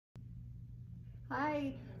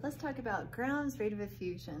Hi, let's talk about Graham's rate of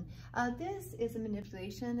effusion. This is a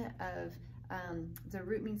manipulation of the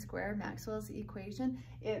root mean square, Maxwell's equation.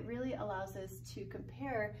 It really allows us to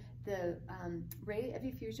compare the rate of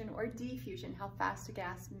effusion or diffusion, how fast a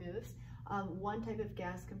gas moves, one type of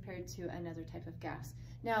gas compared to another type of gas.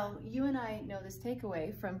 Now, you and I know this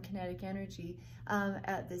takeaway from kinetic energy.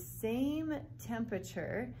 At the same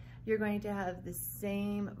temperature, you're going to have the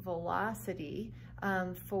same velocity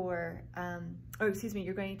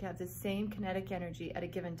you're going to have the same kinetic energy at a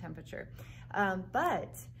given temperature.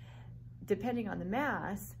 But depending on the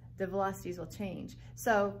mass, the velocities will change.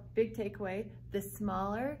 So big takeaway, the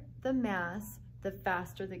smaller the mass, the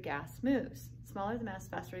faster the gas moves. Smaller the mass,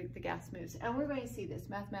 faster the gas moves. And we're going to see this,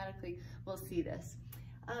 mathematically we'll see this.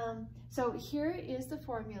 So here is the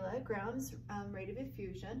formula, Graham's rate of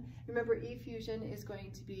effusion. Remember, effusion is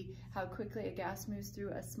going to be how quickly a gas moves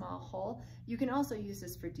through a small hole. You can also use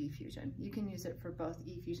this for diffusion. You can use it for both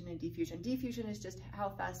effusion and diffusion. Diffusion is just how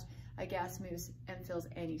fast a gas moves and fills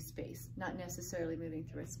any space, not necessarily moving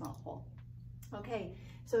through a small hole. Okay,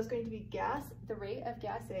 so it's going to be the rate of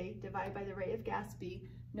gas A divided by the rate of gas B.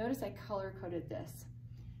 Notice I color-coded this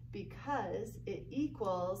because it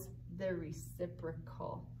equals the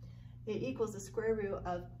reciprocal. It equals the square root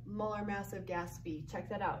of molar mass of gas B. Check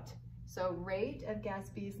that out. So rate of gas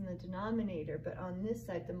B is in the denominator, but on this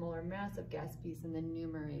side, the molar mass of gas B is in the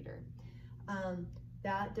numerator.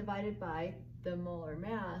 That divided by the molar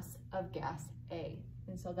mass of gas A.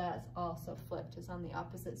 And so that's also flipped. It's on the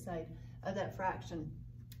opposite side of that fraction.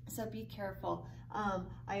 So be careful.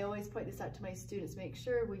 I always point this out to my students. Make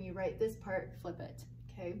sure when you write this part, flip it,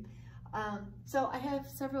 okay? So I have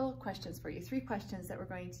several questions for you, 3 questions that we're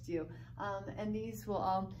going to do, and these will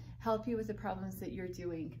all help you with the problems that you're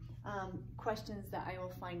doing, questions that I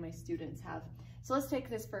will find my students have. So let's take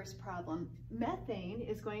this first problem. Methane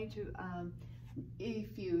is going to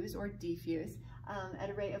effuse or diffuse at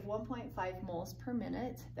a rate of 1.5 moles per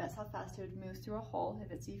minute. That's how fast it would move through a hole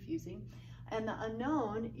if it's effusing. And the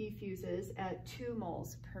unknown effuses at 2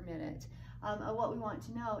 moles per minute. And what we want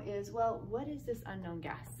to know is, well, what is this unknown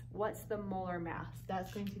gas? What's the molar mass?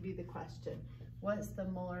 That's going to be the question. What's the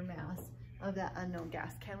molar mass of that unknown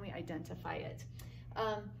gas? Can we identify it?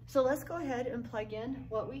 So let's go ahead and plug in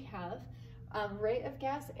what we have. Rate of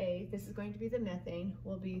gas A, this is going to be the methane,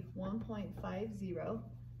 will be 1.50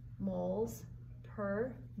 moles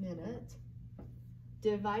per minute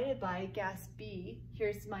divided by gas B.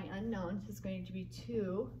 Here's my unknown. This is going to be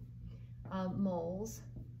 2 moles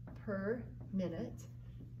per minute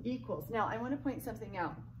equals. Now I want to point something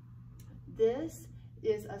out. This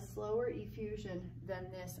is a slower effusion than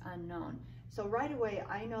this unknown. So right away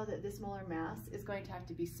I know that this molar mass is going to have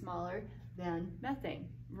to be smaller than methane,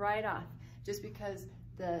 right off, just because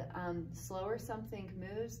the slower something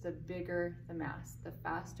moves, the bigger the mass. The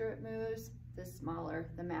faster it moves, the smaller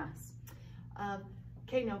the mass.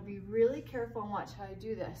 Okay, now be really careful and watch how I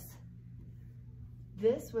do this.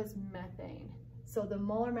 This was methane. So the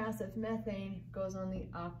molar mass of methane goes on the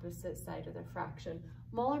opposite side of the fraction.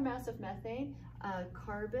 Molar mass of methane,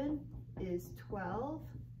 carbon is 12,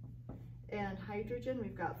 and hydrogen,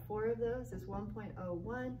 we've got 4 of those, is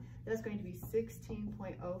 1.01. That's going to be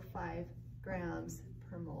 16.05 grams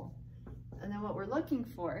per mole. And then what we're looking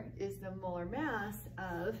for is the molar mass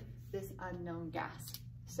of this unknown gas.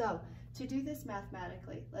 So to do this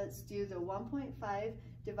mathematically, let's do the 1.5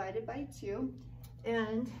 divided by 2,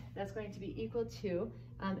 and that's going to be equal to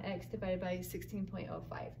x divided by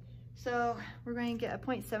 16.05. So we're going to get a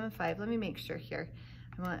 0.75. Let me make sure here.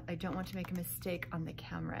 I don't want to make a mistake on the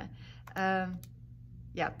camera. Yeah,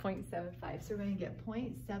 0.75. So we're going to get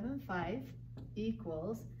 0.75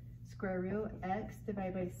 equals square root x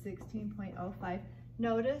divided by 16.05.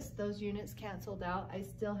 Notice those units canceled out. I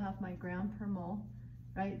still have my gram per mole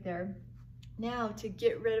right there. Now to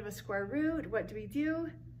get rid of a square root, what do?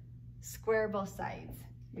 Square both sides.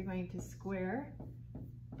 You're going to square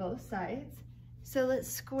both sides. So let's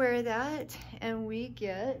square that and we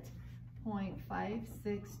get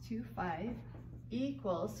 0.5625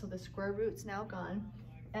 equals, so the square root's now gone,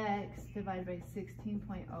 x divided by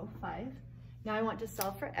 16.05. Now I want to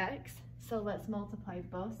solve for x, so let's multiply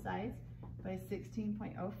both sides by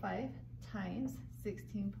 16.05 times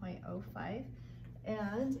 16.05,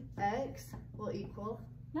 and x will equal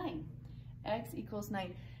 9. X equals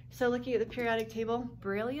 9. So looking at the periodic table,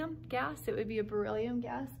 beryllium gas, it would be a beryllium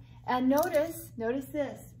gas. And notice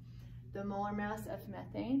this, the molar mass of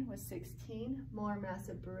methane was 16, molar mass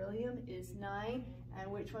of beryllium is 9,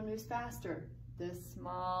 and which one moves faster? The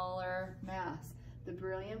smaller mass. The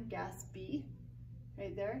beryllium gas B,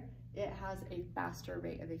 right there, it has a faster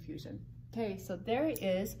rate of effusion. Okay, so there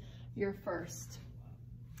is your first.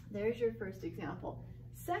 There's your first example.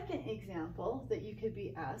 Second example that you could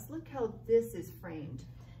be asked, look how this is framed.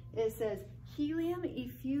 It says, helium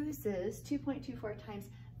effuses 2.24 times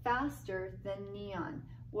faster than neon.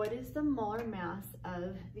 What is the molar mass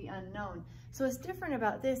of the unknown? So what's different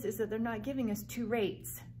about this is that they're not giving us two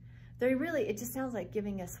rates. They're really, it just sounds like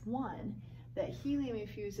giving us one, that helium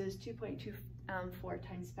effuses 2.24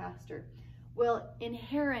 times faster. Well,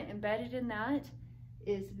 inherent, embedded in that,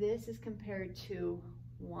 is this is compared to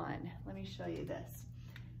 1. Let me show you this.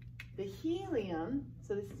 The helium,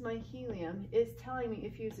 so this is my helium, is telling me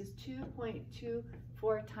it fuses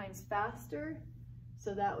 2.24 times faster,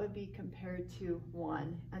 so that would be compared to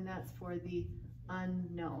 1, and that's for the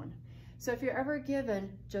unknown. So if you're ever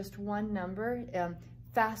given just one number,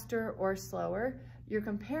 faster or slower, you're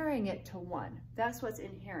comparing it to 1. That's what's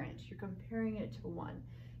inherent. You're comparing it to 1.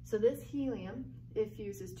 So this helium, it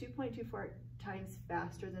fuses 2.24 times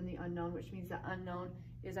faster than the unknown, which means the unknown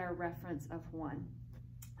is our reference of 1.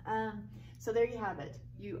 So there you have it.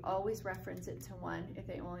 You always reference it to 1 if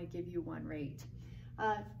they only give you one rate.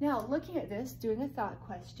 Now, looking at this, doing a thought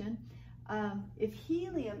question, if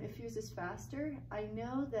helium effuses faster, I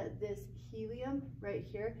know that this helium right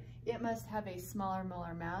here, it must have a smaller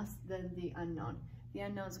molar mass than the unknown. The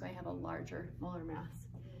unknown is going to have a larger molar mass.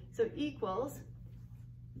 So equals,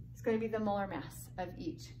 it's going to be the molar mass of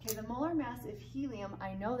each. Okay, the molar mass of helium,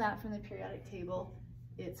 I know that from the periodic table,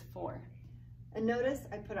 it's 4. And notice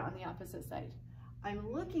I put it on the opposite side. I'm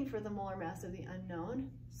looking for the molar mass of the unknown,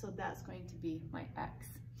 so that's going to be my x.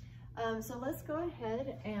 So let's go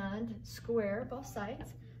ahead and square both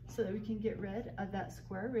sides so that we can get rid of that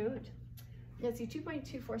square root. Let's see,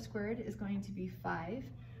 2.24 squared is going to be 5.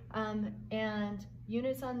 And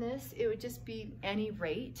units on this, it would just be any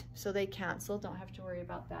rate, so they cancel, don't have to worry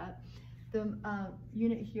about that. The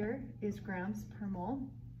unit here is grams per mole.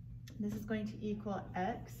 This is going to equal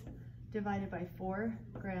x divided by 4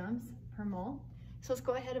 grams per mole. So let's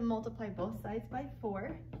go ahead and multiply both sides by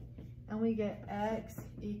 4, and we get x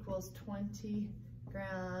equals 20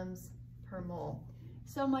 grams per mole.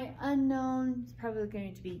 So my unknown is probably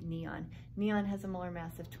going to be neon. Neon has a molar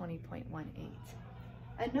mass of 20.18.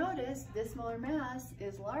 And notice this molar mass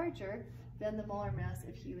is larger than the molar mass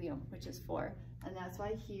of helium, which is 4. And that's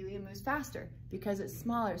why helium moves faster. Because it's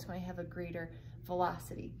smaller, it's going to have a greater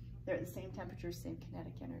velocity. They're at the same temperature, same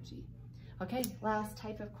kinetic energy. Okay, last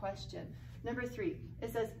type of question. Number 3,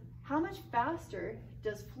 it says, how much faster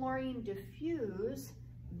does fluorine diffuse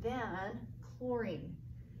than chlorine?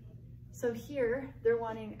 So here, they're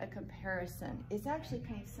wanting a comparison. It's actually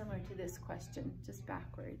kind of similar to this question, just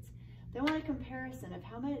backwards. They want a comparison of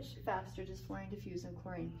how much faster does fluorine diffuse than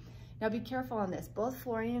chlorine. Now be careful on this. Both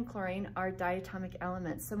fluorine and chlorine are diatomic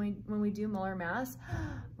elements. So when we do molar mass,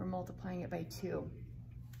 we're multiplying it by 2.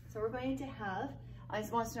 So we're going to have, I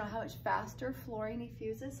just want to know how much faster fluorine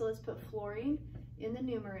effuses. So let's put fluorine in the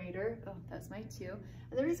numerator. Oh, that's my 2.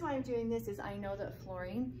 And the reason why I'm doing this is I know that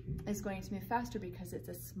fluorine is going to move faster because it's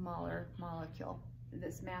a smaller molecule.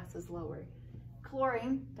 This mass is lower.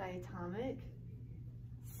 Chlorine, diatomic,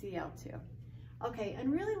 Cl2. Okay,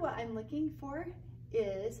 and really what I'm looking for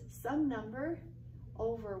is some number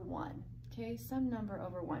over 1. Okay, some number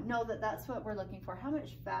over 1. Know that that's what we're looking for. How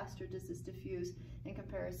much faster does this diffuse in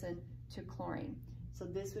comparison to chlorine? So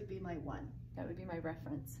this would be my 1. That would be my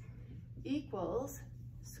reference. Equals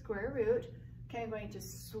square root. Okay, I'm going to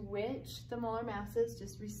switch the molar masses,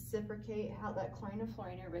 just reciprocate how that chlorine and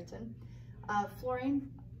fluorine are written. Fluorine,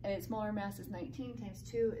 its molar mass is 19 times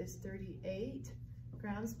 2 is 38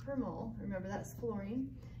 grams per mole. Remember, that's fluorine.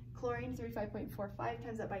 Chlorine, 35.45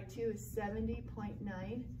 times that by 2 is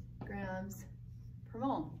 70.9 grams per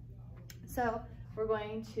mole. So we're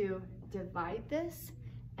going to divide this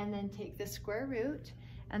and then take the square root,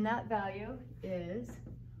 and that value is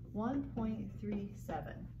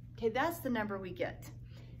 1.37. Okay, that's the number we get.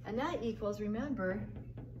 And that equals, remember,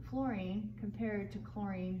 fluorine compared to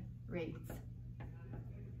chlorine rates.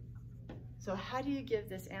 So how do you give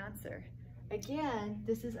this answer? Again,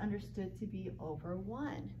 this is understood to be over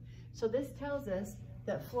 1. So this tells us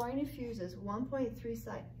that fluorine effuses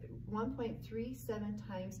 1.37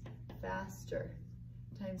 times faster.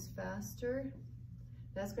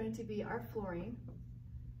 That's going to be our fluorine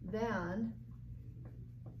than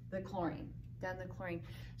the chlorine.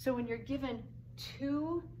 So when you're given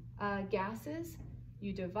 2 gases,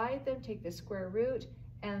 you divide them, take the square root,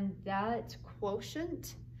 and that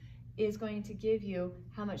quotient is going to give you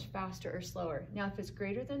how much faster or slower. Now, if it's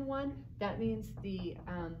greater than 1, that means the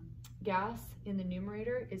gas in the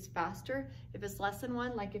numerator is faster. If it's less than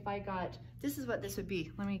 1, like if I got, this is what this would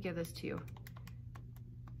be. Let me give this to you.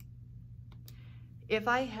 if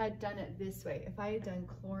I had done it this way, if I had done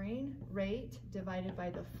chlorine rate divided by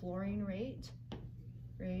the fluorine rate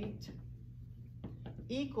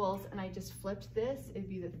equals, and I just flipped this, it'd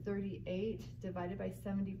be the 38 divided by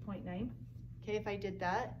 70.9. Okay, if I did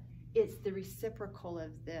that, it's the reciprocal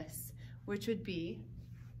of this, which would be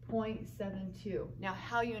 0.72. Now,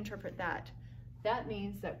 how you interpret that? That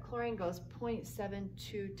means that chlorine goes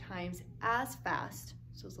 0.72 times as fast,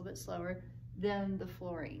 so it's a little bit slower, than the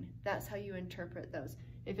fluorine. That's how you interpret those.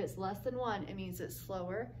 If it's less than 1, it means it's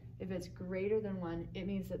slower. If it's greater than 1, it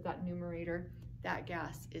means that that numerator, that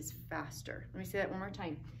gas is faster. Let me say that one more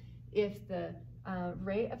time. If the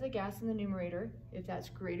rate of the gas in the numerator, if that's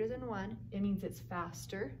greater than 1, it means it's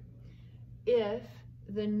faster. If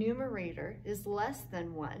the numerator is less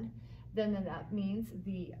than 1, then that means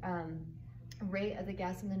the rate of the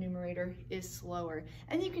gas in the numerator is slower.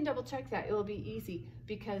 And you can double check that. It will be easy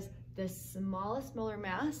because the smallest molar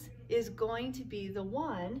mass is going to be the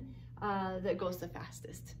one that goes the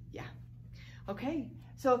fastest. Yeah. Okay,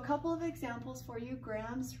 so a couple of examples for you.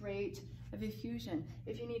 Grams rate of effusion.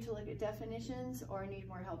 If you need to look at definitions or need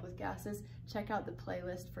more help with gases, check out the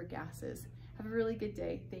playlist for gases. Have a really good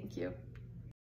day. Thank you.